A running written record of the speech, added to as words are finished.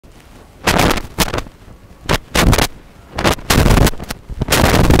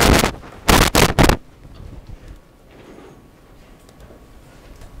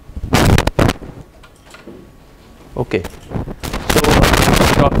Okay, so I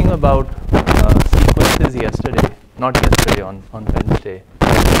was talking about sequences yesterday, not yesterday, on Wednesday.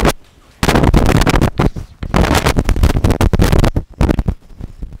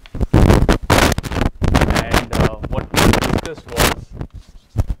 And what we discussed was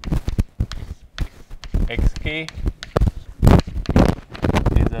xk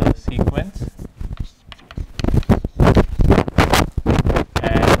is a sequence,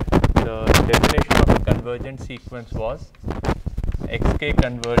 and the definition of a convergent sequence was xk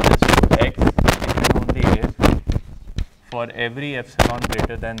converges to x if and only if for every epsilon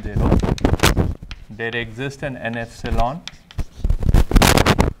greater than 0 there exists an n epsilon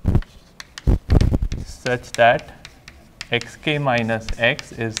such that xk minus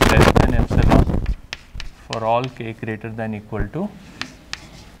x is less than epsilon for all k greater than equal to.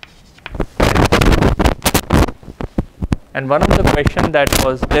 And one of the questions that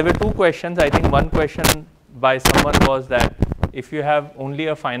was, there were two questions. I think one question by someone was that if you have only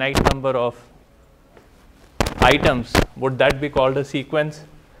a finite number of items, would that be called a sequence?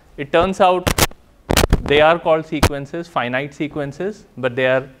 It turns out they are called sequences, finite sequences, but they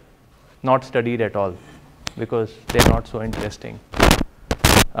are not studied at all because they are not so interesting.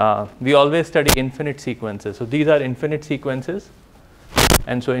 We always study infinite sequences. So these are infinite sequences.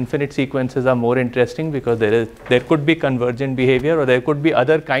 And so infinite sequences are more interesting because there could be convergent behavior, or there could be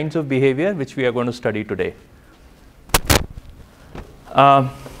other kinds of behavior which we are going to study today.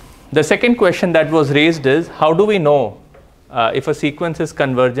 The second question that was raised is, how do we know if a sequence is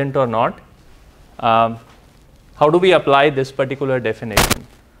convergent or not? How do we apply this particular definition?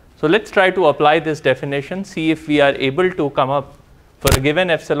 So let's try to apply this definition, see if we are able to come up, for a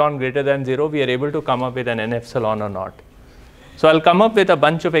given epsilon greater than 0, we are able to come up with an n epsilon or not. So I'll come up with a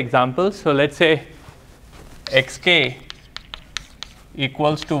bunch of examples. So let's say xk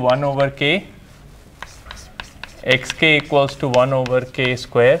equals to 1 over k, xk equals to 1 over k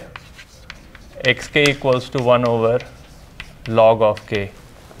square, xk equals to 1 over log of k.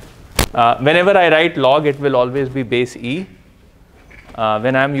 Whenever I write log, it will always be base e.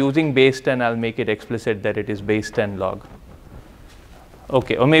 When I'm using base 10, I'll make it explicit that it is base 10 log.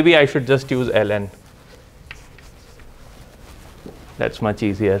 Okay, or maybe I should just use ln. That's much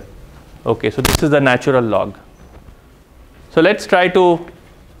easier. Okay, so this is the natural log. So let's try to,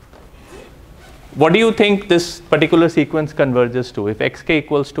 what do you think this particular sequence converges to? If xk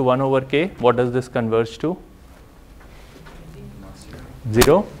equals to 1 over k, what does this converge to?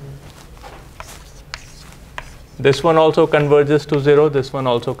 0. This one also converges to 0. This one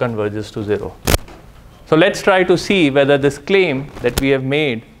also converges to 0. So let's try to see whether this claim that we have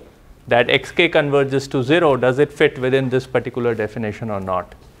made that xk converges to 0, does it fit within this particular definition or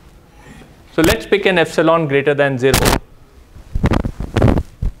not? So let's pick an epsilon greater than 0.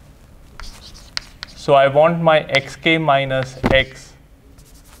 So I want my xk minus x,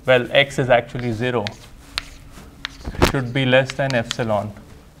 well, x is actually 0, should be less than epsilon,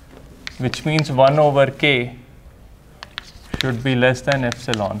 which means 1 over k should be less than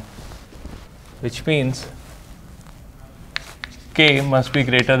epsilon, which means k must be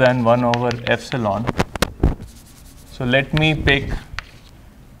greater than 1 over epsilon. So let me pick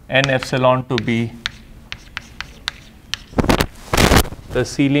n epsilon to be the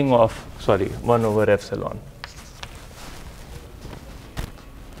ceiling of, 1 over epsilon.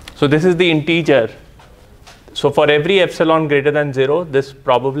 So this is the integer. So for every epsilon greater than 0, this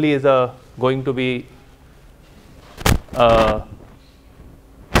probably is going to be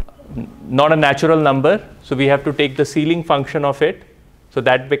not a natural number. So we have to take the ceiling function of it. So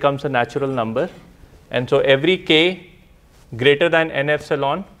that becomes a natural number. And so every k greater than n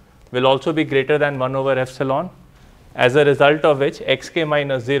epsilon will also be greater than 1 over epsilon, as a result of which xk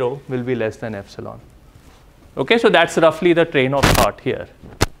minus 0 will be less than epsilon. Okay, so that's roughly the train of thought here.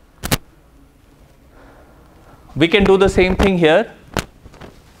 We can do the same thing here.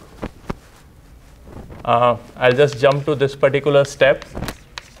 I'll just jump to this particular step.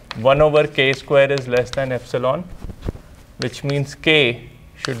 1 over k square is less than epsilon, which means k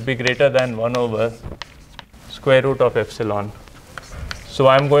should be greater than 1 over square root of epsilon. So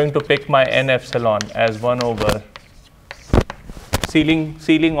I'm going to pick my n epsilon as 1 over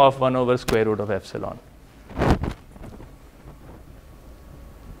ceiling of 1 over square root of epsilon.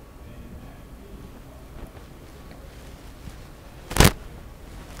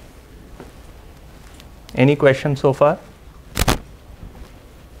 Any questions so far?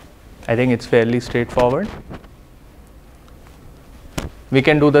 I think it's fairly straightforward. We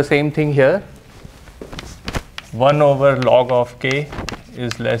can do the same thing here. 1 over log of k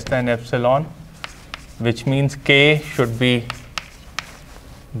is less than epsilon, which means k should be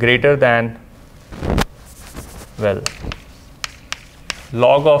greater than Well,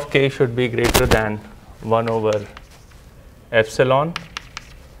 log of k should be greater than 1 over epsilon.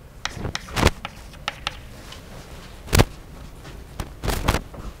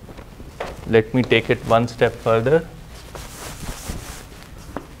 Let me take it one step further.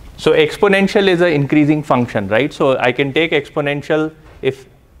 So exponential is an increasing function, right? So I can take exponential if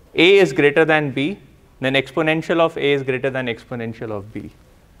a is greater than b, then exponential of a is greater than exponential of b,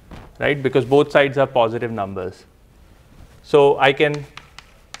 right? Because both sides are positive numbers. So I can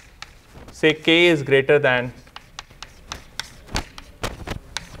say k is greater than,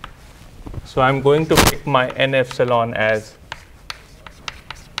 so I'm going to pick my n epsilon as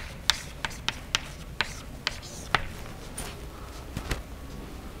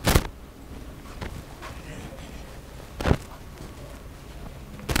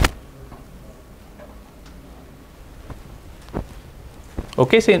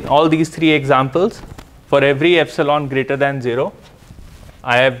okay, so in all these three examples, for every epsilon greater than 0,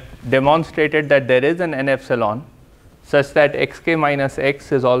 I have demonstrated that there is an n epsilon such that xk minus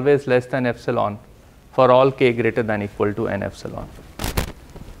x is always less than epsilon for all k greater than equal to n epsilon.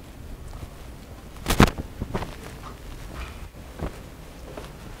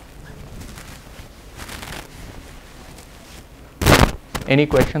 Any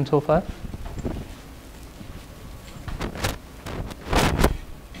questions so far?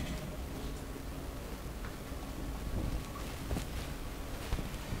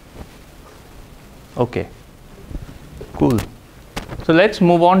 Okay, cool. So let's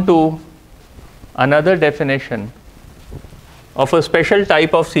move on to another definition of a special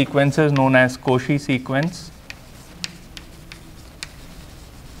type of sequences known as Cauchy sequence.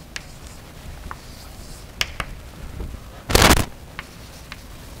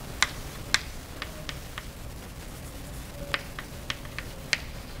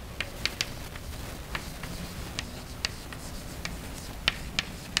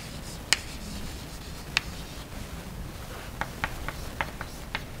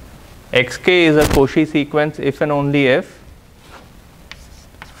 Xk is a Cauchy sequence if and only if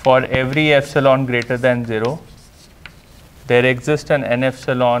for every epsilon greater than 0 there exists an n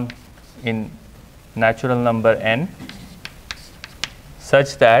epsilon in natural number n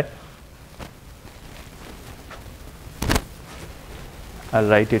such that, I'll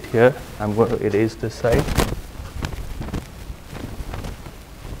write it here, I'm going to erase this side.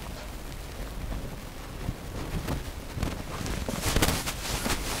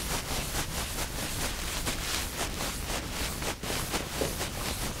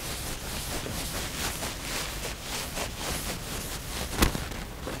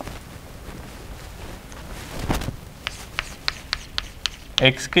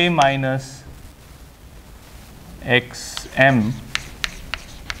 Xk minus xm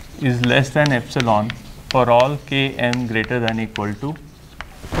is less than epsilon for all km greater than equal to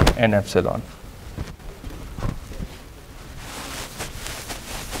n epsilon.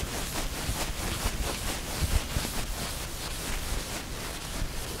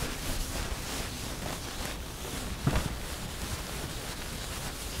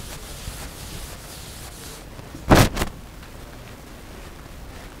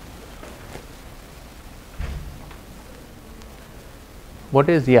 What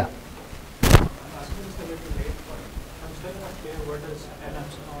is, yeah?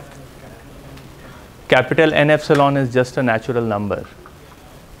 Capital N epsilon is just a natural number.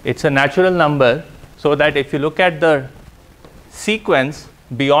 It's a natural number so that if you look at the sequence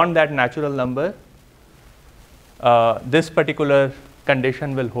beyond that natural number, this particular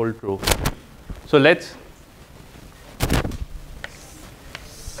condition will hold true. So let's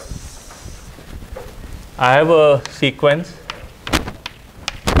I have a sequence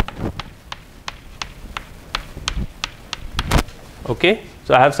okay.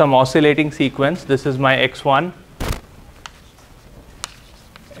 So I have some oscillating sequence. This is my x1,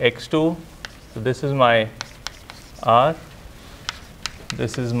 x2, so this is my r,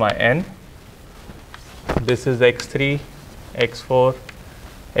 this is my n, this is x3, x4,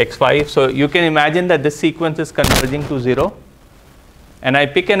 x5. So you can imagine that this sequence is converging to 0 and I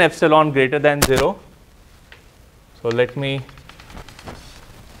pick an epsilon greater than 0. So let me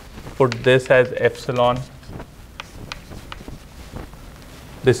put this as epsilon.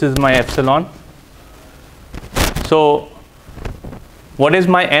 This is my epsilon. So what is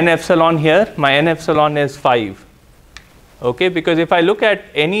my n epsilon here? My n epsilon is 5. Okay, because if I look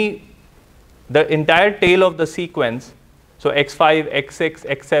at the entire tail of the sequence, so x5, x6,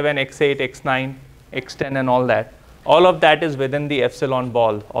 x7, x8, x9, x10 and all of that is within the epsilon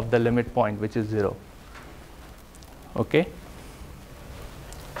ball of the limit point, which is 0. Okay.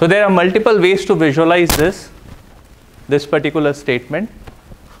 So there are multiple ways to visualize this. this particular statement.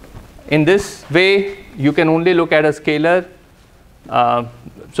 In this way, you can only look at a scalar.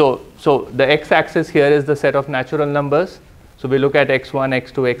 So the x-axis here is the set of natural numbers. So we look at x1,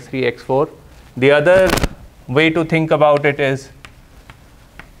 x2, x3, x4. The other way to think about it is,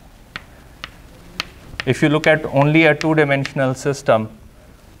 if you look at only a two-dimensional system,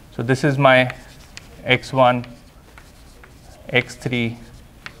 so this is my x1, x3,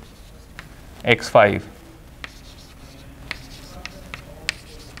 x5.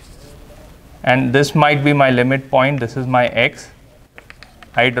 And this might be my limit point. This is my x.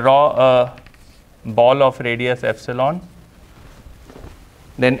 I draw a ball of radius epsilon.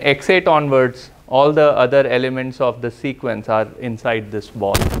 Then x8 onwards, all the other elements of the sequence are inside this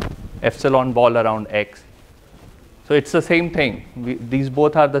ball, epsilon ball around x. So it's the same thing. These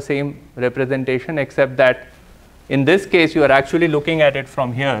both are the same representation, except that in this case you are actually looking at it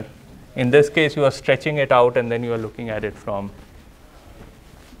from here. In this case you are stretching it out, and then you are looking at it from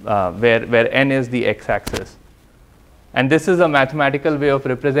where n is the x-axis. And this is a mathematical way of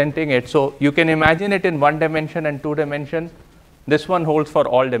representing it. So you can imagine it in one dimension and two dimension. This one holds for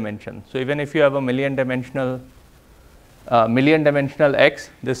all dimensions. So even if you have a million dimensional x,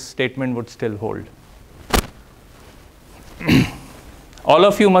 this statement would still hold. All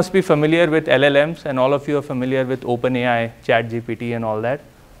of you must be familiar with LLMs, and all of you are familiar with OpenAI, ChatGPT, and all that.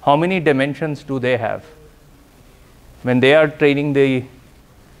 How many dimensions do they have? When they are training the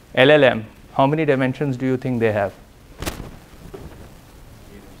LLM, how many dimensions do you think they have?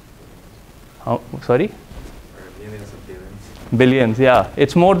 Sorry? Billions of billions. Billions, yeah.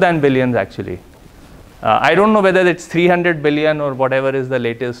 It's more than billions, actually. I don't know whether it's 300 billion or whatever is the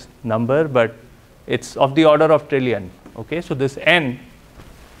latest number, but it's of the order of trillion. Okay, so this n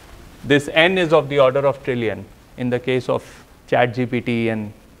is of the order of trillion in the case of ChatGPT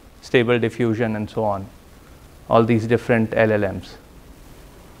and Stable Diffusion and so on, all these different LLMs.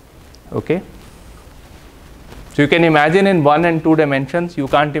 Okay, so you can imagine in 1 and 2 dimensions. You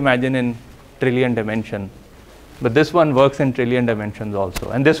can't imagine in trillion dimension, but this one works in trillion dimensions also,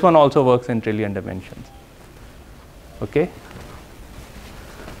 and this one also works in trillion dimensions. Okay,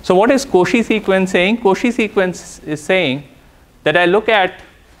 so what is Cauchy sequence saying? Cauchy sequence is saying that I look at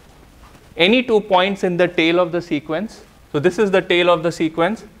any 2 points in the tail of the sequence. So this is the tail of the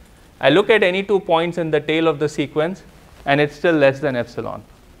sequence. I look at any 2 points in the tail of the sequence, and it's still less than epsilon.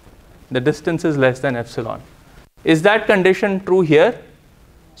 The distance is less than epsilon. Is that condition true here?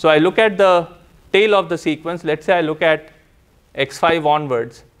 So I look at the tail of the sequence. Let's say I look at x5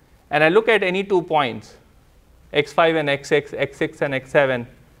 onwards, and I look at any 2 points, x5 and x6, x6 and x7,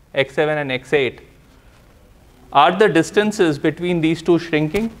 x7 and x8. Are the distances between these two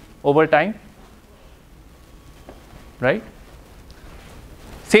shrinking over time? Right?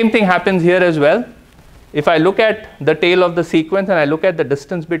 Same thing happens here as well. If I look at the tail of the sequence and I look at the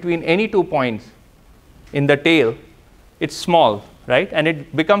distance between any 2 points in the tail, it's small, right? And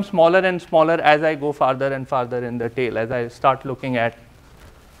it becomes smaller and smaller as I go farther and farther in the tail, as I start looking at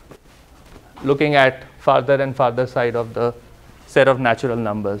farther and farther side of the set of natural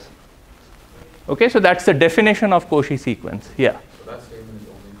numbers. Okay, so that's the definition of Cauchy sequence. Yeah. So that statement is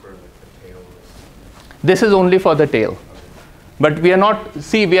only for like the tail. This is only for the tail. But we are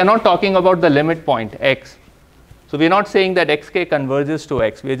not talking about the limit point x. So we are not saying that xk converges to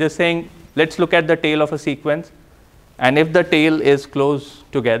x. We are just saying, let's look at the tail of a sequence, and if the tail is close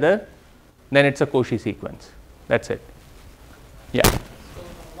together, then it's a Cauchy sequence. That's it. Yeah. So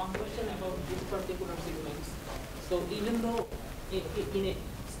one question about this particular sequence. So even though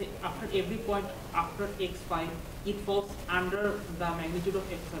after every point after x5, it falls under the magnitude of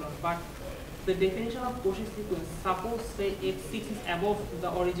epsilon, but the definition of Cauchy sequence, suppose say x6 is above the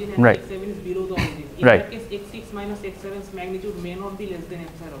origin and right. x7 is below the origin. In right. that case, x6 minus x7's magnitude may not be less than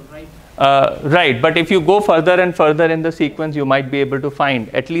epsilon, right? Right, but if you go further and further in the sequence, you might be able to find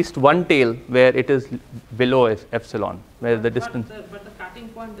at least one tail where it is below epsilon, where the distance. But the cutting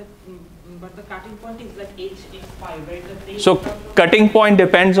point is like h5, right? The So cutting point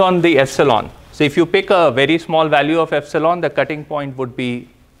depends on the epsilon. So if you pick a very small value of epsilon, the cutting point would be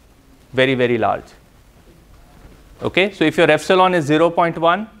very, very large. Okay, so if your epsilon is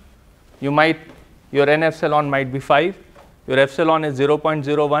 0.1, your n epsilon might be 5. Your epsilon is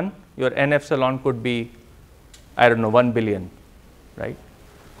 0.01, your n epsilon could be, I don't know, 1 billion, right?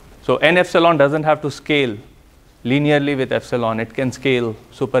 So n epsilon doesn't have to scale linearly with epsilon. It can scale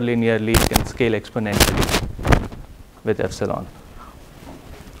superlinearly, it can scale exponentially with epsilon,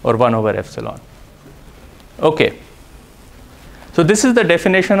 or 1 over epsilon. Okay. So this is the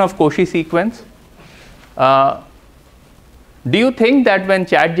definition of Cauchy sequence. Do you think that when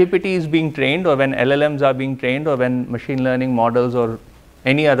ChatGPT is being trained, or when LLMs are being trained, or when machine learning models or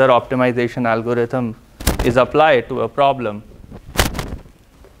any other optimization algorithm is applied to a problem,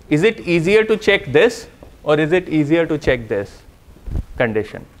 is it easier to check this, or is it easier to check this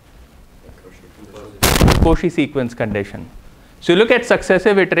condition? Cauchy sequence condition. So you look at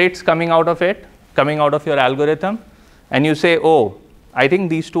successive iterates coming out of it, coming out of your algorithm, and you say, oh, I think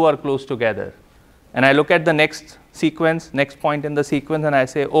these two are close together. And I look at the next sequence, next point in the sequence, and I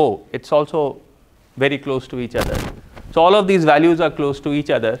say, oh, it's also very close to each other. So all of these values are close to each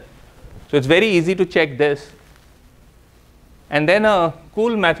other. So it's very easy to check this. And then a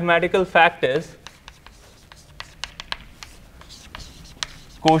cool mathematical fact is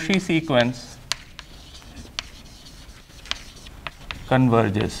Cauchy sequence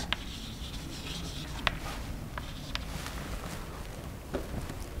converges.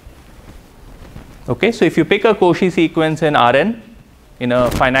 Okay, so if you pick a Cauchy sequence in Rn in a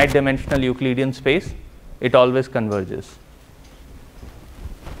finite dimensional Euclidean space, it always converges.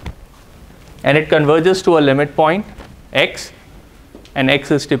 And it converges to a limit point x, and x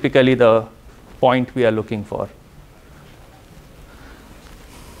is typically the point we are looking for.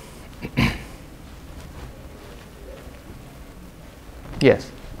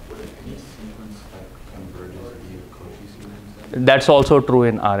 Yes. Would any sequence that converges be a Cauchy sequence? That's also true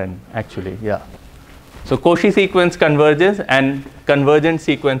in Rn, actually, yeah. So Cauchy sequence converges, and convergent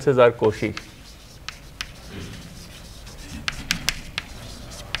sequences are Cauchy.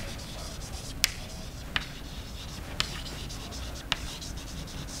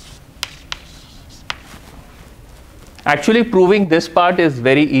 Actually, proving this part is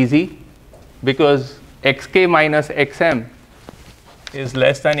very easy, because xk minus xm is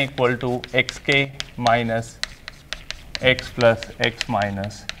less than equal to xk minus x plus x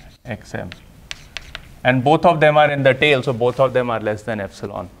minus xm. And both of them are in the tail, so both of them are less than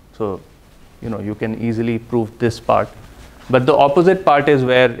epsilon. So, you can easily prove this part. But the opposite part is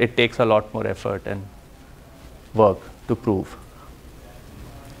where it takes a lot more effort and work to prove.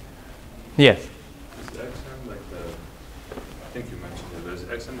 Yes? Is xm like the, I think you mentioned it, but is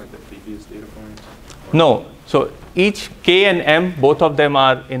xm like the previous data point? No. So each k and m, both of them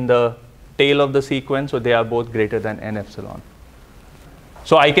are in the tail of the sequence, so they are both greater than n epsilon.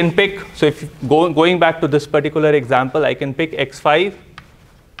 So I can pick, so if going back to this particular example, I can pick x5,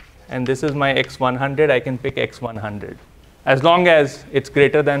 and this is my x100, I can pick x100. As long as it's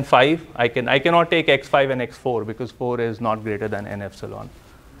greater than 5, I cannot take x5 and x4, because 4 is not greater than n epsilon.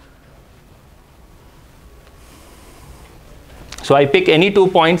 So I pick any 2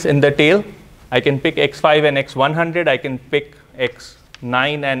 points in the tail. I can pick x5 and x100. I can pick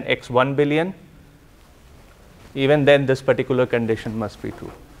x9 and x1 billion. Even then, this particular condition must be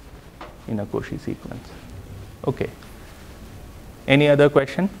true in a Cauchy sequence. Okay. Any other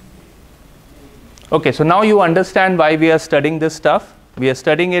question? Okay, so now you understand why we are studying this stuff. We are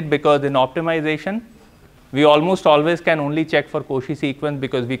studying it because in optimization, we almost always can only check for Cauchy sequence,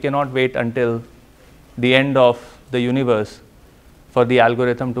 because we cannot wait until the end of the universe for the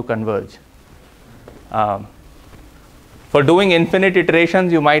algorithm to converge. For doing infinite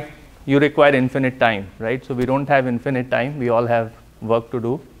iterations, you require infinite time, right? So we don't have infinite time. We all have work to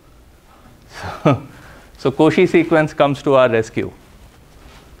do. So Cauchy sequence comes to our rescue.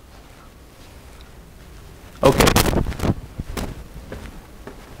 Okay.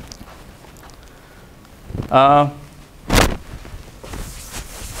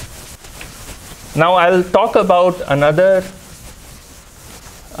 Now I'll talk about another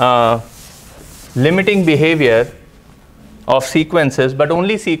limiting behavior of sequences, but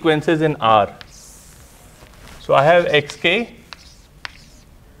only sequences in R. So I have xk.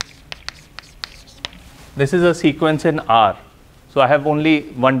 This is a sequence in R. So I have only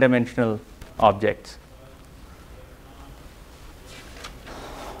one-dimensional objects.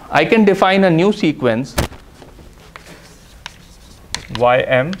 I can define a new sequence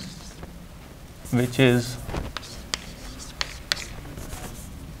ym, which is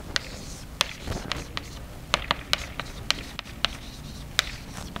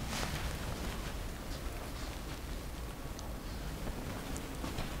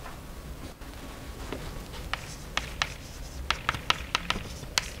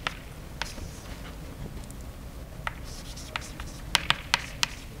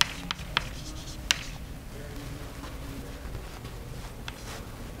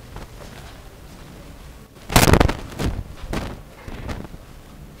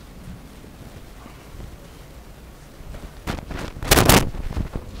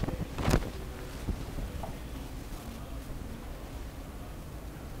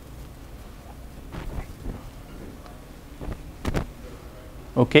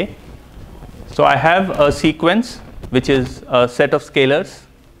Okay. So I have a sequence which is a set of scalars.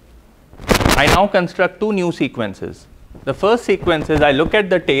 I now construct two new sequences. The first sequence is I look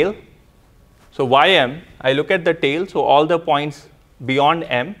at the tail. So ym, I look at the tail, so all the points beyond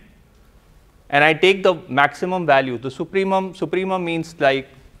m, and I take the maximum value. The supremum means, like,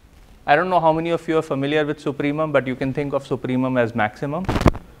 I don't know how many of you are familiar with supremum, but you can think of supremum as maximum.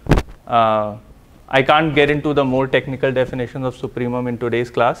 I can't get into the more technical definitions of supremum in today's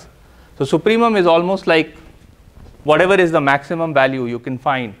class. So supremum is almost like whatever is the maximum value you can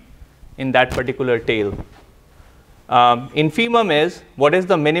find in that particular tail. Infimum is what is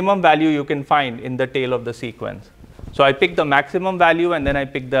the minimum value you can find in the tail of the sequence. So I pick the maximum value and then I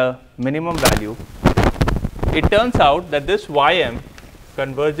pick the minimum value. It turns out that this ym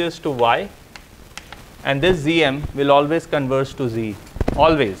converges to y, and this zm will always converge to z,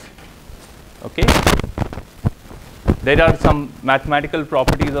 always. Okay. There are some mathematical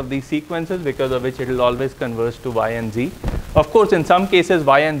properties of these sequences because of which it will always converge to y and z. Of course, in some cases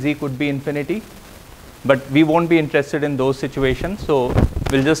y and z could be infinity, but we won't be interested in those situations. So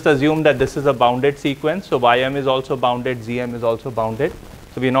we'll just assume that this is a bounded sequence. So ym is also bounded, zm is also bounded.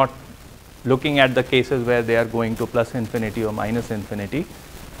 So we're not looking at the cases where they are going to plus infinity or minus infinity.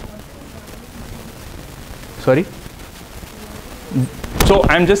 Sorry? So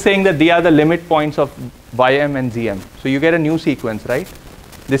I'm just saying that they are the limit points of ym and zm. So you get a new sequence, right?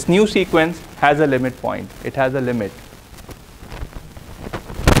 This new sequence has a limit point. It has a limit.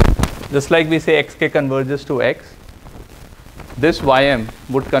 Just like we say xk converges to x, this ym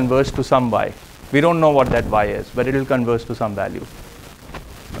would converge to some y. We don't know what that y is, but it will converge to some value.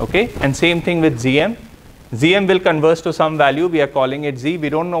 Okay, and same thing with zm. Zm will converge to some value. We are calling it z. We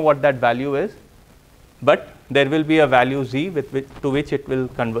don't know what that value is, but there will be a value z to which it will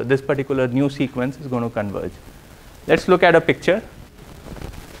converge. This particular new sequence is going to converge. Let's look at a picture.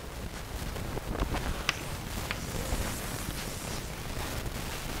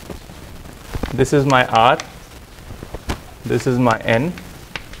 This is my R, this is my N.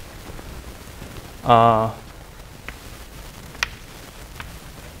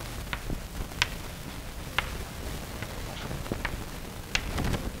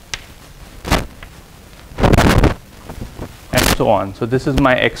 And so on. So this is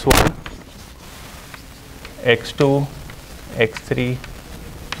my X1, X2, X3.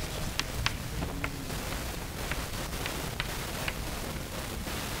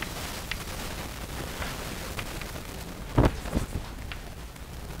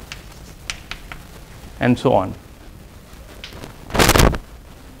 And so on.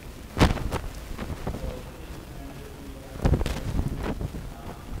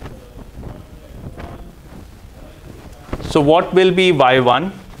 So what will be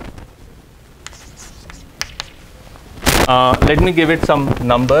y1? Let me give it some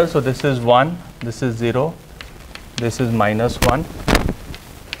numbers. So this is 1, this is 0, this is minus 1.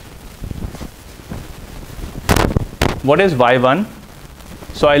 What is y1?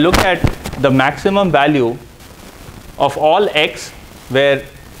 So I look at the maximum value of all x where,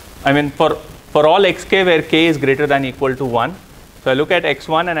 I mean for all xk where k is greater than or equal to 1. So I look at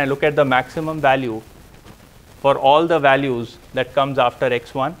x1 and I look at the maximum value for all the values that comes after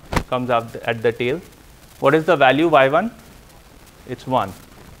x1, comes up at the tail. What is the value y1? It's 1.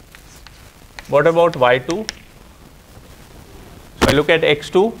 What about y2? So I look at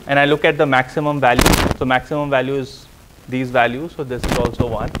x2 and I look at the maximum value. So maximum value is these values. So this is also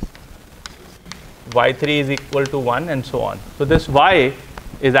 1. y3 is equal to 1 and so on. So this y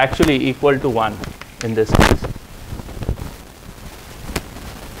is actually equal to 1 in this case.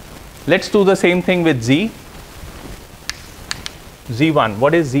 Let's do the same thing with z. z1.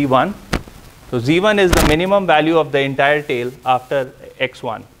 What is z1? So z1 is the minimum value of the entire tail after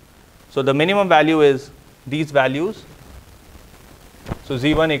x1. So the minimum value is these values. So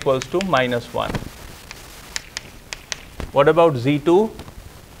z1 equals to minus 1. What about z2?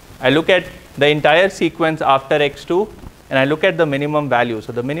 I look at the entire sequence after x2 and I look at the minimum value.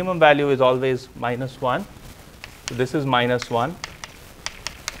 So the minimum value is always minus 1. So this is minus 1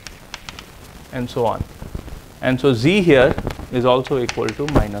 and so on. And so z here is also equal to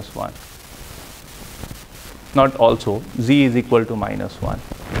minus 1. Not also, z is equal to minus 1.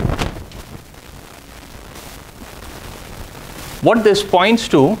 What this points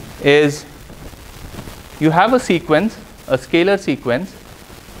to is you have a sequence, a scalar sequence.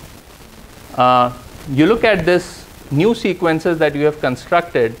 You look at this new sequences that you have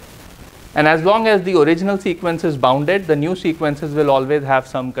constructed, and as long as the original sequence is bounded, the new sequences will always have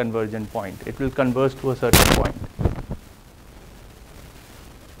some convergent point. It will converge to a certain point.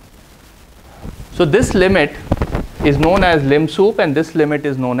 So this limit is known as Limsup, and this limit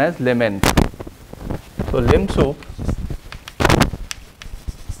is known as Liminf. So Limsup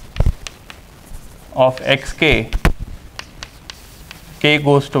of xk, k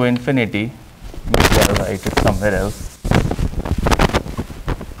goes to infinity, maybe I'll write it somewhere else.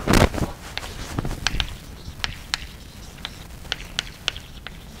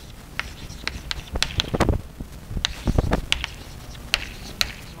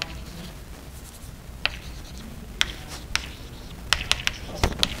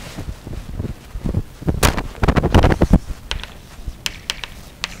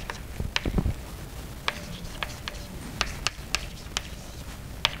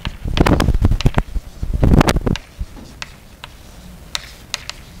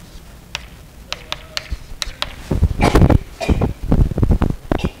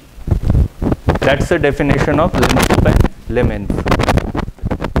 That's the definition of Limsup and Liminf.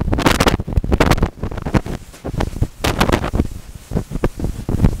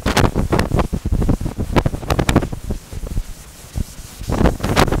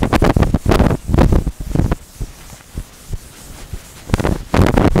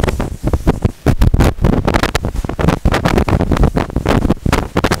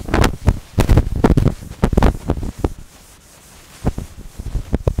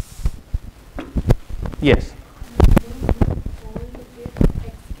 Yes.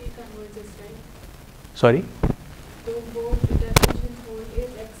 Sorry?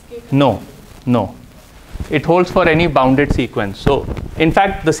 No, no. It holds for any bounded sequence. So, in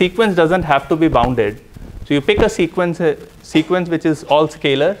fact, the sequence doesn't have to be bounded. So, you pick a sequence which is all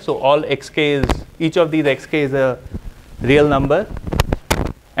scalar. So, all xk is, each of these xk is a real number.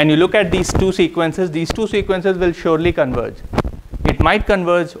 And you look at these two sequences will surely converge. It might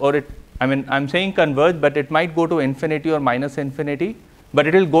converge, or I'm saying converge, but it might go to infinity or minus infinity, but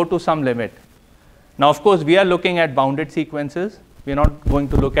it will go to some limit. Now, of course, we are looking at bounded sequences. We are not going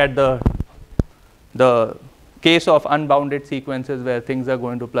to look at the case of unbounded sequences where things are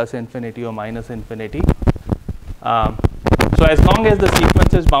going to plus infinity or minus infinity. So as long as the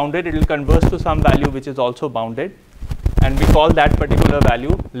sequence is bounded, it will converge to some value which is also bounded, and we call that particular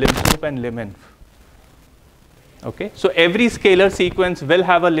value Limsup and Liminf. Okay, so every scalar sequence will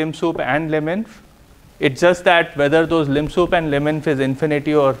have a Limsup and Liminf. It's just that whether those Limsup and Liminf is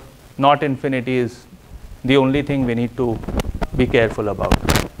infinity or not infinity is the only thing we need to be careful about.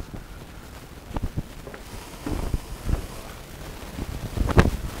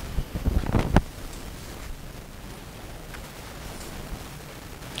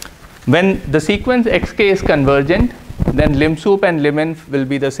 When the sequence xk is convergent, then Limsup and Liminf will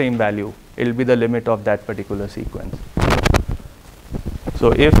be the same value. It will be the limit of that particular sequence.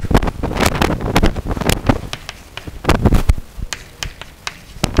 So if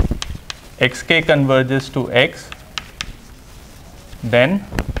xk converges to x, then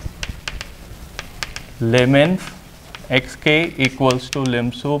Liminf xk equals to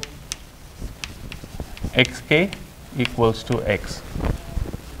Limsup xk equals to x.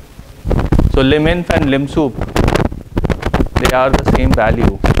 So Liminf and Limsup, they are the same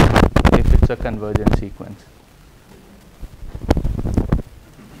value if it's a convergent sequence.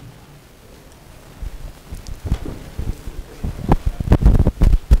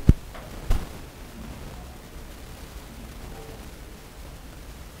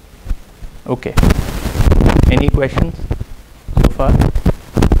 Okay. Any questions so far?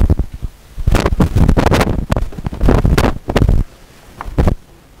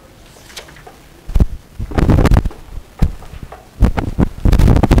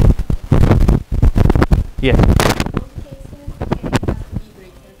 Yes.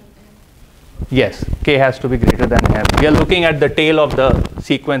 Yes, k has to be greater than m. We are looking at the tail of the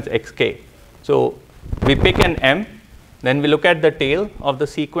sequence xk. So we pick an m, then we look at the tail of the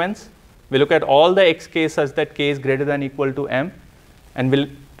sequence. We look at all the xk such that k is greater than or equal to m, and we'll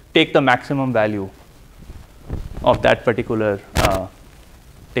take the maximum value of that particular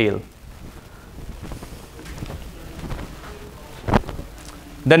tail.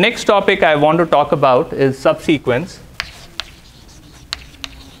 The next topic I want to talk about is subsequence.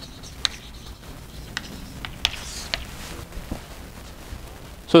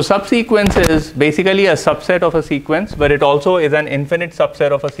 So subsequence is basically a subset of a sequence, but it also is an infinite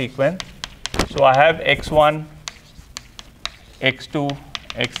subset of a sequence. So I have x1, x2,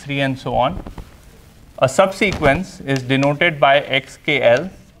 x3, and so on. A subsequence is denoted by xkl.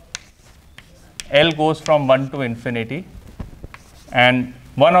 L goes from 1 to infinity, and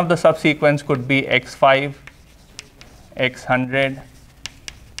one of the subsequence could be x5, x100,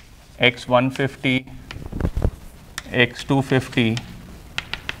 x150, x250,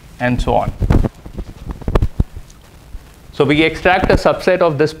 and so on. So we extract a subset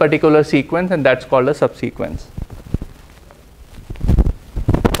of this particular sequence, and that's called a subsequence.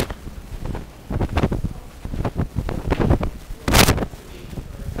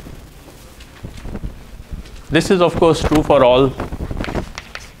 This is of course true for all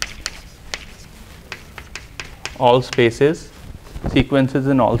spaces, sequences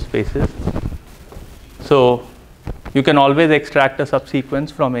in all spaces. So you can always extract a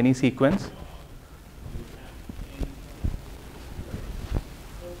subsequence from any sequence.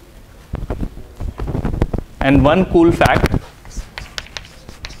 And one cool fact,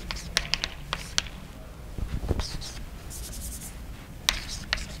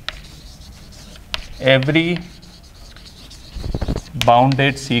 every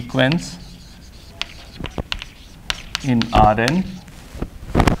bounded sequence in Rn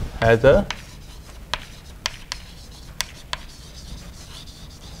has a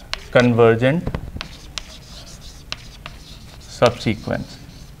convergent subsequence.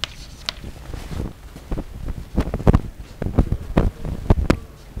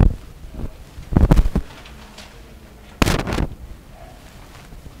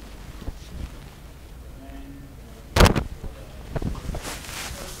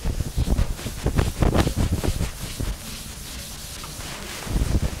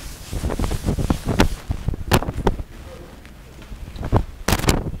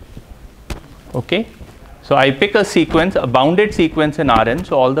 Okay, so I pick a sequence, a bounded sequence in Rn,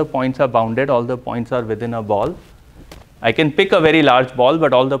 so all the points are bounded, all the points are within a ball. I can pick a very large ball,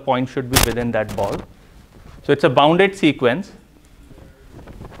 but all the points should be within that ball. So it's a bounded sequence,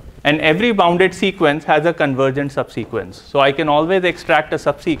 and every bounded sequence has a convergent subsequence. So I can always extract a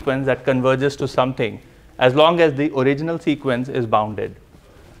subsequence that converges to something as long as the original sequence is bounded.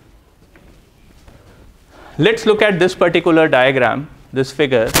 Let's look at this particular diagram, this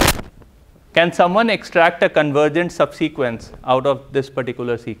figure. Can someone extract a convergent subsequence out of this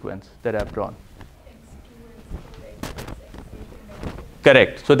particular sequence that I've drawn?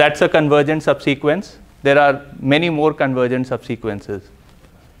 Correct. So that's a convergent subsequence. There are many more convergent subsequences.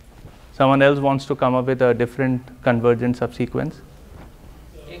 Someone else wants to come up with a different convergent subsequence?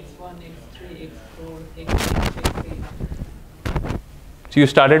 x1, x3, x4, x6, x8. So you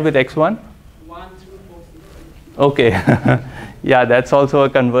started with x1? 1 through 4, 6. Okay. Yeah, that's also a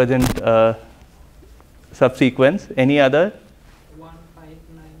convergent subsequence. Any other?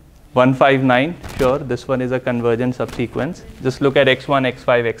 159. 159, sure. This one is a convergent subsequence. Just look at x1,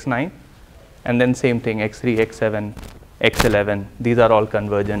 x5, x9, and then same thing, x3, x7, x11. These are all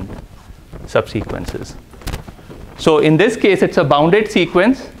convergent subsequences. So in this case, it's a bounded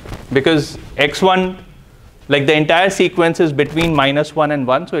sequence because x1, like the entire sequence is between -1 and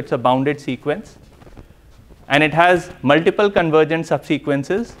 1, so it's a bounded sequence. And it has multiple convergent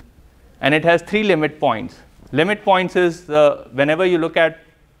subsequences, and it has 3 limit points. Limit points is whenever you look at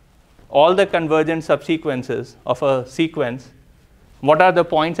all the convergent subsequences of a sequence, what are the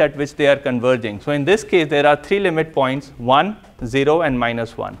points at which they are converging? So in this case, there are 3 limit points, 1, 0, and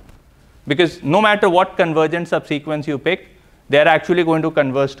 -1. Because no matter what convergent subsequence you pick, they are actually going to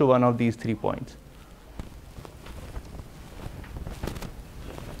converge to one of these 3 points.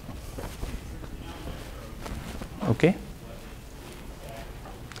 Okay.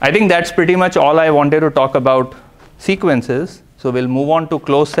 I think that's pretty much all I wanted to talk about sequences. So we'll move on to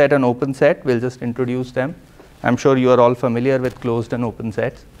closed set and open set. We'll just introduce them. I'm sure you are all familiar with closed and open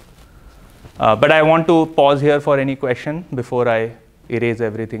sets. But I want to pause here for any question before I erase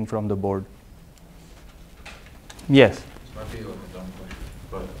everything from the board. Yes? This might be a dumb question,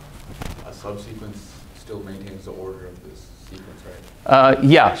 but a subsequence still maintains the order of this sequence, right?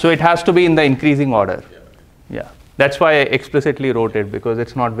 Yeah, so it has to be in the increasing order. Yeah. Okay. Yeah, that's why I explicitly wrote it, because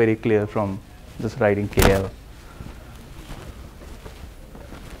it's not very clear from just writing KL.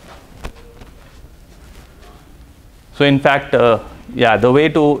 So in fact, yeah, the way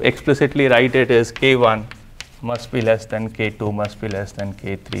to explicitly write it is K1 must be less than K2, must be less than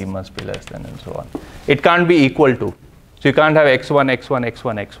K3, must be less than, and so on. It can't be equal to. So you can't have x1, x1,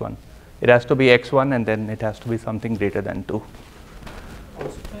 x1, x1. It has to be x1, and then it has to be something greater than 2.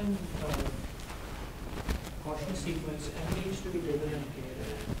 Also, when Gaussian sequence, M needs to be greater than K.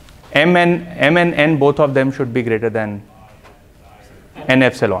 M and N, both of them should be greater than N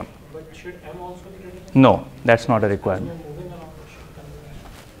epsilon. But should M also be greater than? No, that's not a When requirement. you're moving along, it should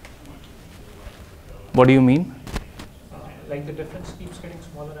converge. What do you mean? Like the difference keeps getting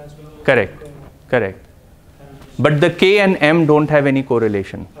smaller as we move. Correct, correct. And But the K and M don't have any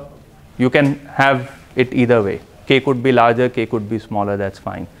correlation. You can have it either way. K could be larger, K could be smaller, that's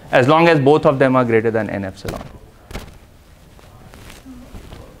fine. As long as both of them are greater than N epsilon.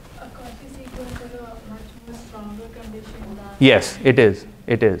 A Cauchy sequence has a much more stronger condition Yes, it is.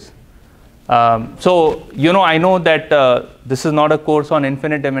 It is. So, you know, I know that this is not a course on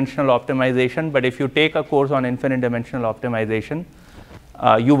infinite dimensional optimization, but if you take a course on infinite dimensional optimization,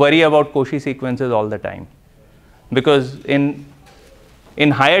 you worry about Cauchy sequences all the time. Because in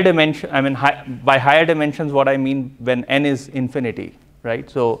higher dimension, I mean, by higher dimensions, what I mean when n is infinity, right?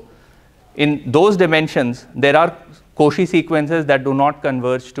 So, in those dimensions, there are Cauchy sequences that do not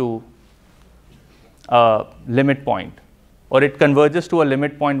converge to a limit point, or it converges to a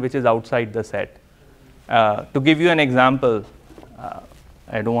limit point which is outside the set. To give you an example,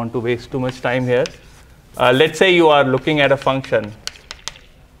 I don't want to waste too much time here. Let's say you are looking at a function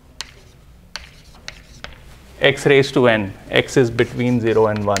x raised to n, x is between 0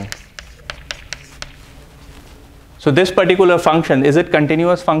 and 1. So this particular function, is it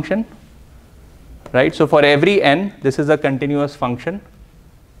continuous function? Right? So for every n, this is a continuous function.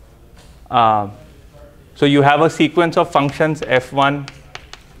 So you have a sequence of functions f1,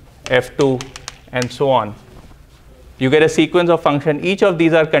 f2, and so on. You get a sequence of function. Each of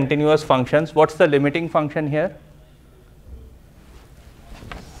these are continuous functions. What's the limiting function here?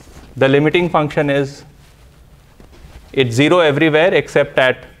 The limiting function is it's 0 everywhere except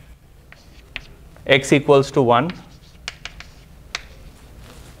at x equals to 1,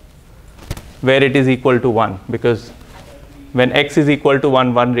 where it is equal to 1, because when x is equal to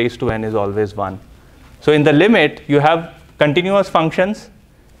 1, 1 raised to n is always 1. So in the limit, you have continuous functions.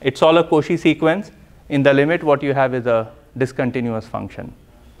 It's all a Cauchy sequence. In the limit, what you have is a discontinuous function.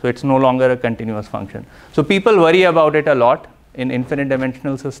 So it's no longer a continuous function. So people worry about it a lot in infinite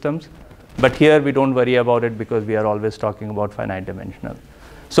dimensional systems. But here we don't worry about it because we are always talking about finite dimensional.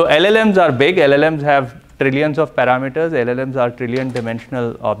 So LLMs are big. LLMs have trillions of parameters. LLMs are trillion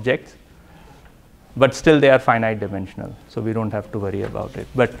dimensional objects. But still they are finite dimensional. So we don't have to worry about it.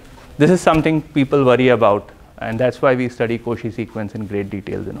 But this is something people worry about. And that's why we study Cauchy sequence in great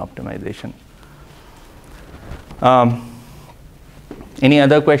details in optimization. Any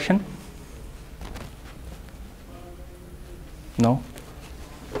other question? No?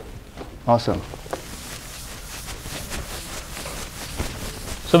 Awesome.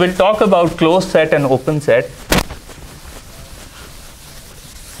 So we'll talk about closed set and open set.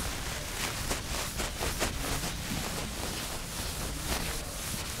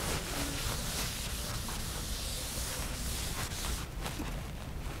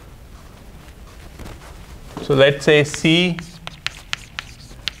 So let's say C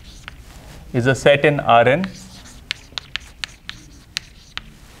is a set in Rn,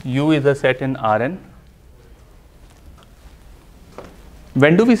 U is a set in Rn.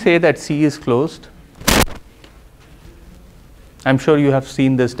 When do we say that C is closed? I'm sure you have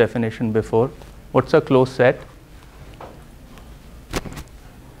seen this definition before. What's a closed set?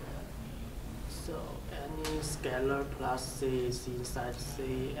 So any scalar plus C is inside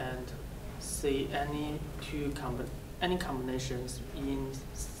C, and C any combinations in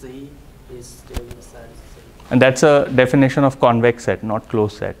C is still inside C. And that's a definition of convex set, not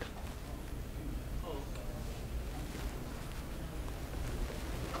closed set.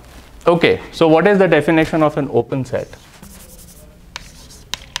 Okay, so what is the definition of an open set?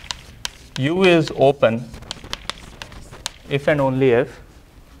 U is open if and only if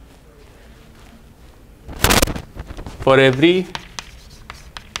for every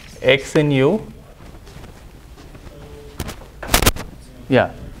x in U,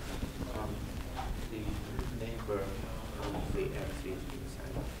 yeah.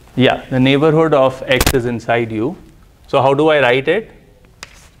 Yeah, the neighborhood of x is inside U. So how do I write it?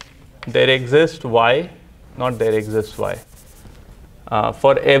 There exists y, not there exists y.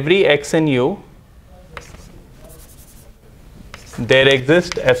 For every x in U, there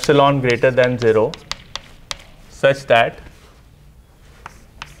exists epsilon greater than 0 such that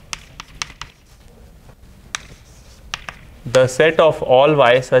the set of all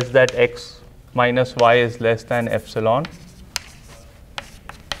y such that x minus y is less than epsilon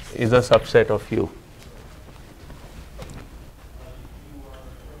is a subset of U.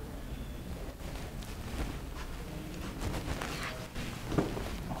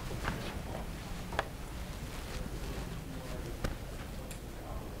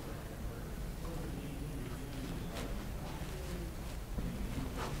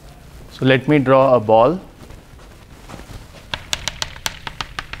 So let me draw a ball.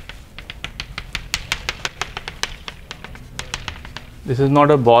 This is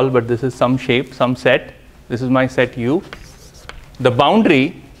not a ball, but this is some shape, some set. This is my set U. The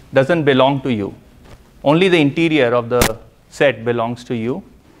boundary doesn't belong to U. Only the interior of the set belongs to U.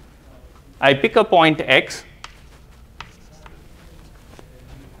 I pick a point X.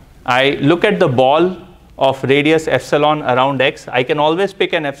 I look at the ball of radius epsilon around x, I can always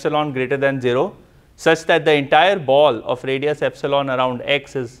pick an epsilon greater than 0 such that the entire ball of radius epsilon around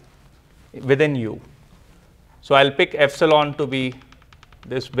x is within u. So I'll pick epsilon to be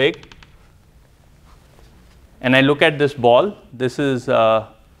this big, and I look at this ball. This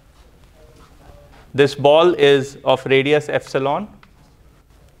ball is of radius epsilon,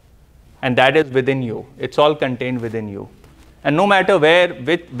 and that is within u. It's all contained within u. And no matter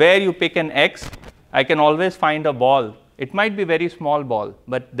where you pick an x, I can always find a ball. It might be very small ball,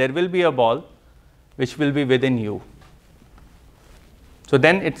 but there will be a ball which will be within u. So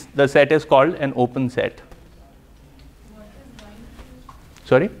then the set is called an open set.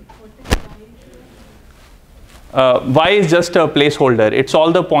 Sorry? Y is just a placeholder. It's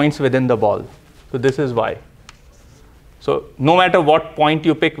all the points within the ball. So this is y. So no matter what point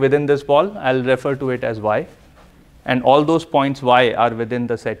you pick within this ball, I'll refer to it as y. And all those points y are within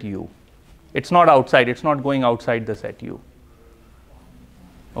the set u. It's not outside. It's not going outside the set u.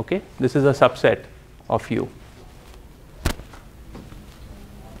 Okay? This is a subset of u.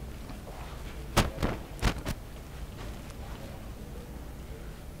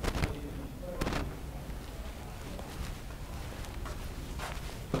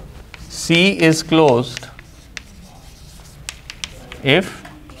 C is closed if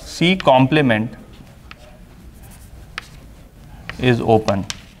C complement is open.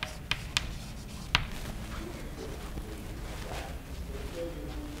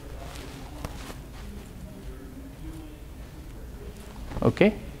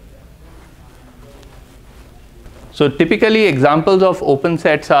 Okay. So typically examples of open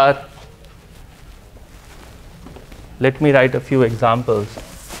sets are, let me write a few examples.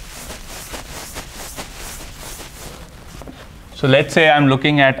 So let's say I'm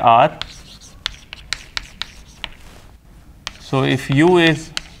looking at R. So if U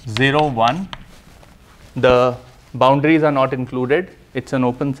is 0, 1, the boundaries are not included. It's an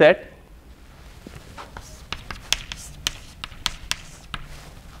open set.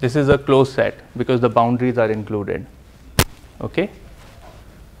 This is a closed set because the boundaries are included. Okay.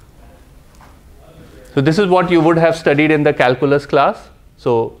 So this is what you would have studied in the calculus class.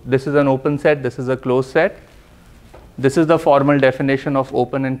 So this is an open set. This is a closed set. This is the formal definition of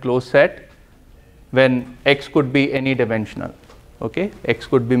open and closed set when x could be any dimensional. Okay, x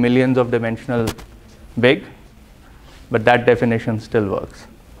could be millions of dimensional big, but that definition still works.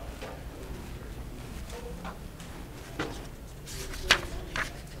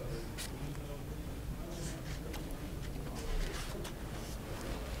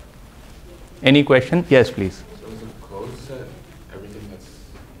 Any question? Yes, please. So is a closed set everything that's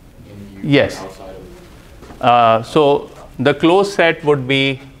in U Yes. outside of? So the closed set would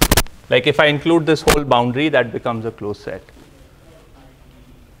be, like if I include this whole boundary, that becomes a closed set.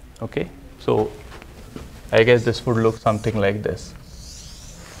 Okay, so I guess this would look something like this.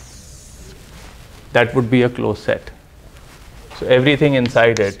 That would be a closed set. So everything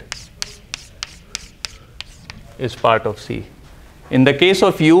inside it is part of C. In the case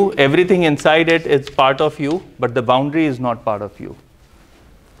of U, everything inside it is part of U, but the boundary is not part of U.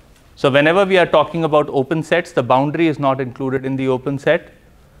 So whenever we are talking about open sets, the boundary is not included in the open set.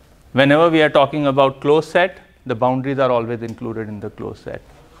 Whenever we are talking about closed set, the boundaries are always included in the closed set.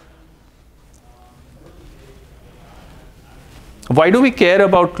 Why do we care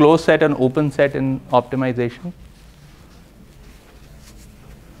about closed set and open set in optimization?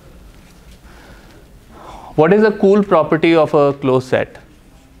 What is a cool property of a closed set?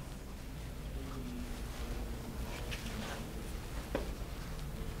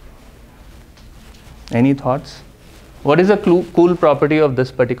 Any thoughts? What is a cool property of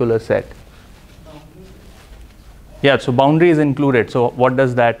this particular set? Yeah, so boundary is included. So what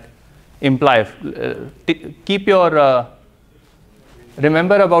does that imply? Keep your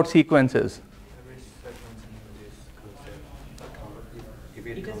remember about sequences.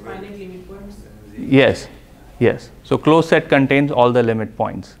 It has finite limit points. Yes, yes. So closed set contains all the limit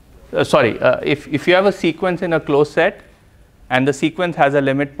points. If you have a sequence in a closed set and the sequence has a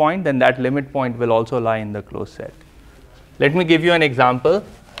limit point, then that limit point will also lie in the closed set. Let me give you an example.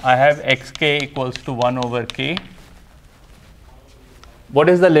 I have xk equals to 1 over k. What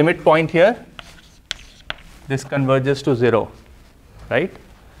is the limit point here? This converges to 0, right?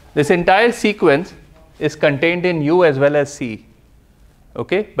 This entire sequence is contained in U as well as C.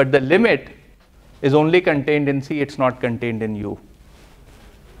 Okay, but the limit is only contained in C, it's not contained in U.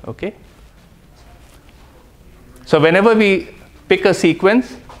 Okay. So whenever we pick a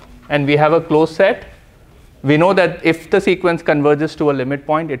sequence and we have a closed set, we know that if the sequence converges to a limit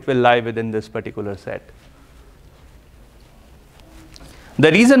point, it will lie within this particular set.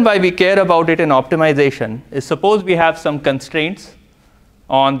 The reason why we care about it in optimization is, suppose we have some constraints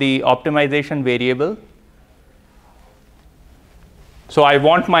on the optimization variable. So I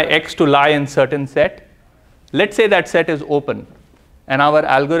want my x to lie in certain set. Let's say that set is open and our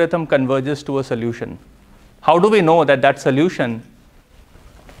algorithm converges to a solution. How do we know that that solution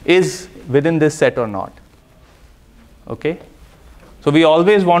is within this set or not? Okay? So we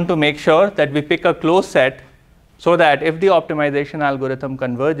always want to make sure that we pick a closed set so that if the optimization algorithm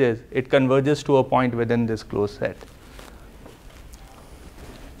converges, it converges to a point within this closed set.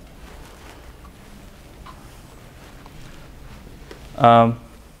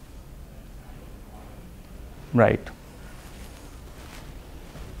 Right.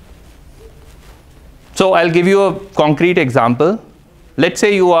 So I'll give you a concrete example. Let's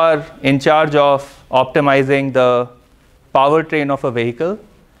say you are in charge of optimizing the powertrain of a vehicle,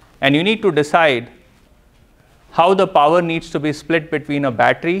 and you need to decide how the power needs to be split between a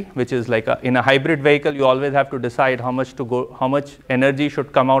battery, which is like in a hybrid vehicle, you always have to decide how much energy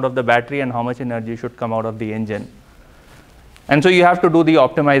should come out of the battery and how much energy should come out of the engine. And so you have to do the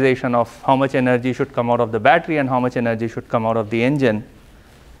optimization of how much energy should come out of the battery and how much energy should come out of the engine.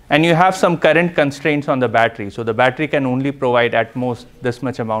 And you have some current constraints on the battery. So the battery can only provide at most this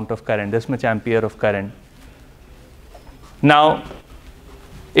much amount of current, this much ampere of current. Now,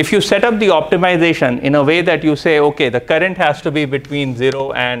 if you set up the optimization in a way that you say, okay, the current has to be between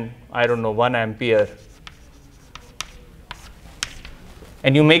 0 and, I don't know, 1 ampere,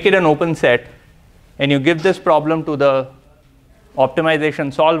 and you make it an open set, and you give this problem to the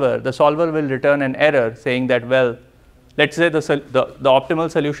optimization solver, the solver will return an error saying that, well, let's say the optimal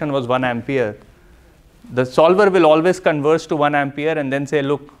solution was 1 ampere. The solver will always converge to 1 ampere and then say,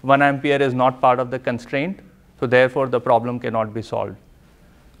 look, 1 ampere is not part of the constraint, so therefore the problem cannot be solved.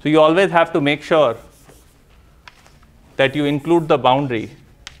 So you always have to make sure that you include the boundary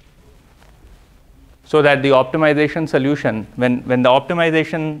so that the optimization solution, when the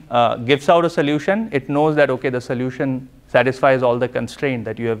optimization gives out a solution, it knows that, okay, the solution satisfies all the constraint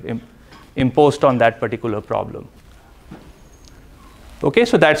that you have imposed on that particular problem. Okay,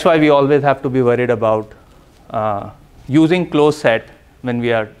 so that's why we always have to be worried about using closed set when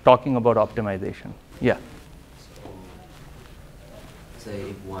we are talking about optimization. Yeah. So, say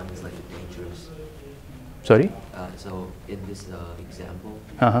if one is like dangerous. Sorry? So in this example,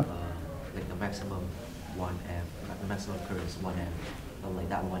 like the maximum 1 amp, the maximum current is 1 amp. But like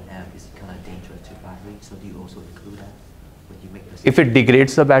that 1 amp is kind of dangerous to battery. So do you also include that when you make this? If it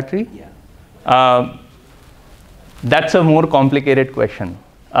degrades the battery? Yeah. That's a more complicated question.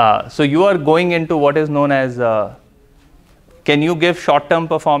 So you are going into what is known as, can you give short-term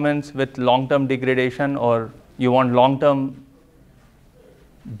performance with long-term degradation, or you want long-term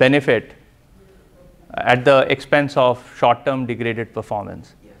benefit at the expense of short-term degraded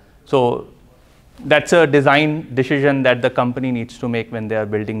performance? Yeah. So that's a design decision that the company needs to make when they are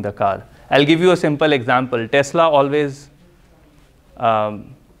building the car. I'll give you a simple example. Tesla always,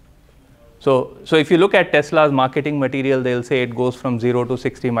 so if you look at Tesla's marketing material, they'll say it goes from 0 to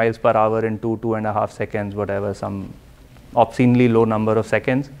 60 miles per hour in 2.5 seconds, whatever, some obscenely low number of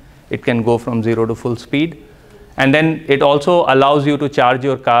seconds. It can go from 0 to full speed. And then it also allows you to charge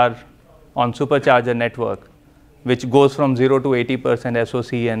your car on supercharger network, which goes from 0 to 80%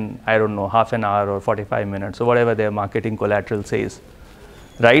 SOC in, I don't know, half an hour or 45 minutes, or whatever their marketing collateral says,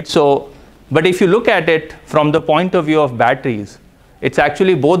 right? So, but if you look at it from the point of view of batteries, it's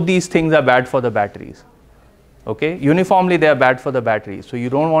actually both these things are bad for the batteries. Okay, uniformly they are bad for the batteries. So you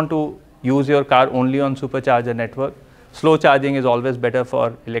don't want to use your car only on supercharger network. Slow charging is always better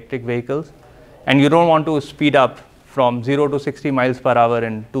for electric vehicles, and you don't want to speed up from 0 to 60 miles per hour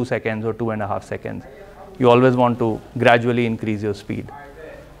in 2 seconds or 2.5 seconds. You always want to gradually increase your speed.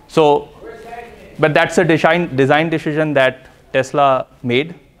 So, but that's a design decision that Tesla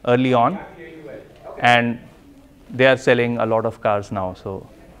made early on, and they are selling a lot of cars now, so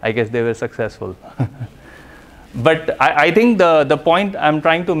I guess they were successful. But I think the point I'm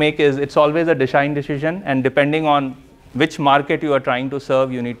trying to make is it's always a design decision, and depending on which market you are trying to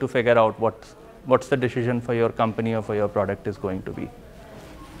serve, you need to figure out what's the decision for your company or for your product is going to be.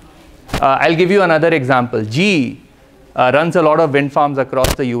 I'll give you another example. GE runs a lot of wind farms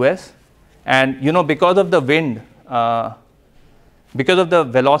across the US, and you know, because of the wind, because of the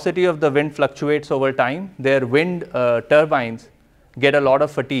velocity of the wind fluctuates over time, their wind turbines get a lot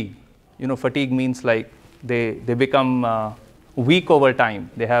of fatigue. You know, fatigue means like they become weak over time.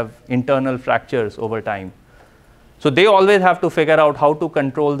 They have internal fractures over time. So they always have to figure out how to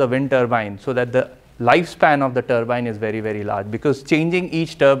control the wind turbine so that the lifespan of the turbine is very, very large, because changing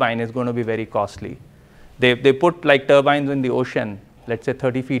each turbine is going to be very costly. They put like turbines in the ocean, let's say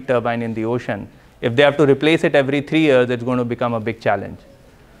 30 feet turbine in the ocean, if they have to replace it every 3 years, it's going to become a big challenge.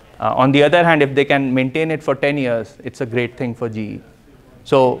 On the other hand, if they can maintain it for 10 years, it's a great thing for GE.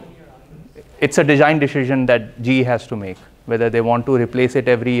 So it's a design decision that GE has to make, whether they want to replace it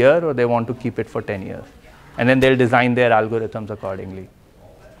every year or they want to keep it for 10 years. And then they'll design their algorithms accordingly.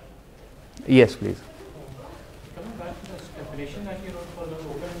 Yes, please. Coming back to this definition that you wrote for the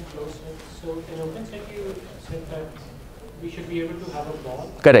open and closed set. So in open set, you said that we should be able to have a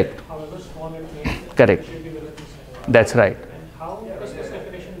ball. Correct. However small it may be. Correct. It should be within the set. That's right. And how does this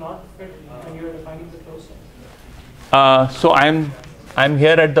definition not fit when you are defining the closed set? So I'm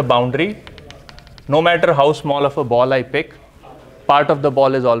here at the boundary. No matter how small of a ball I pick, part of the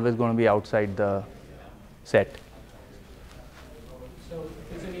ball is always going to be outside the set. So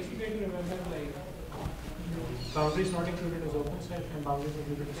it's an easy way to remember, like, boundaries not included as open set and boundaries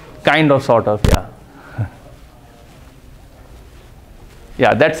included as closed set. Kind of, sort of, yeah.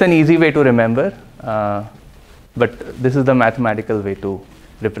 Yeah, that's an easy way to remember, but this is the mathematical way to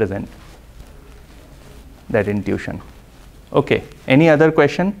represent that intuition. Okay, any other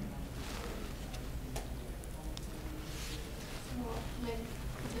question? Like,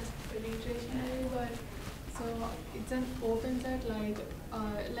 just reiterationally, but so it's an open set,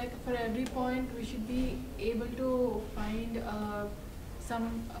 like for every point we should be able to find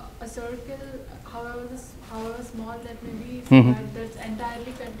a circle, however small that may be, so that that's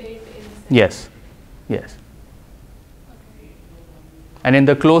entirely contained in the set. Yes, yes. And in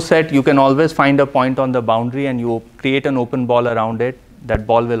the closed set, you can always find a point on the boundary and you create an open ball around it. That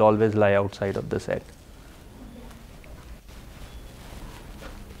ball will always lie outside of the set.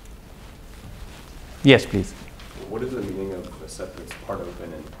 Yes, please. What is the meaning of a set that's part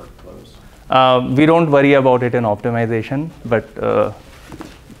open and part closed? We don't worry about it in optimization, but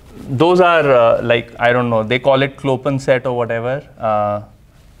those are like, I don't know, they call it Klopen set or whatever.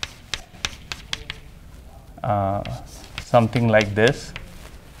 Something like this.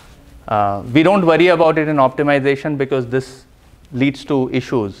 We don't worry about it in optimization because this leads to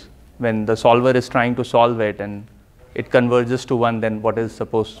issues when the solver is trying to solve it and it converges to one. Then what is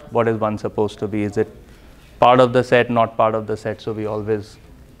one supposed to be? Is it part of the set, not part of the set? So we always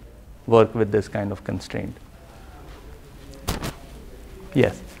work with this kind of constraint.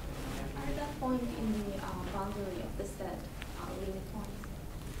 Yes. At that point in the boundary of the set, limit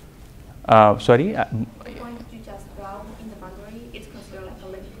points. Sorry. The point you just draw in the boundary, it's considered like a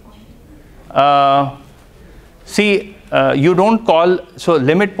limit point. See, you don't call, so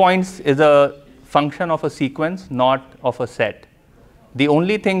limit points is a function of a sequence, not of a set. The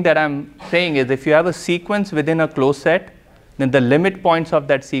only thing that I'm saying is if you have a sequence within a closed set, then the limit points of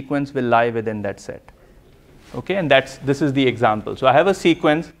that sequence will lie within that set. Okay, and this is the example. So I have a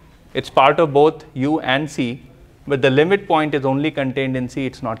sequence, it's part of both U and C, but the limit point is only contained in C,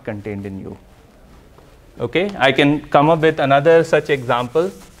 it's not contained in U. Okay, I can come up with another such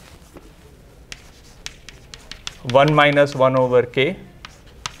example. 1 minus 1 over k.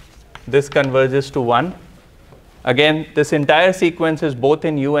 This converges to 1. Again, this entire sequence is both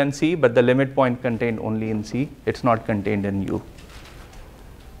in U and C, but the limit point contained only in C. It's not contained in U.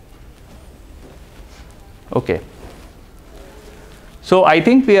 Okay. So I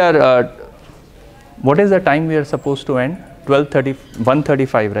think we are, what is the time we are supposed to end?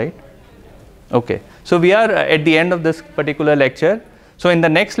 1:35, right? Okay. So we are at the end of this particular lecture. So in the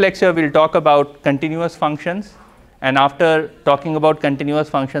next lecture, we'll talk about continuous functions. And after talking about continuous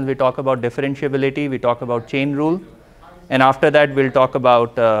functions, we talk about differentiability, we talk about chain rule. And after that, we'll talk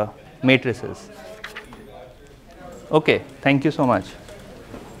about matrices. Okay, thank you so much.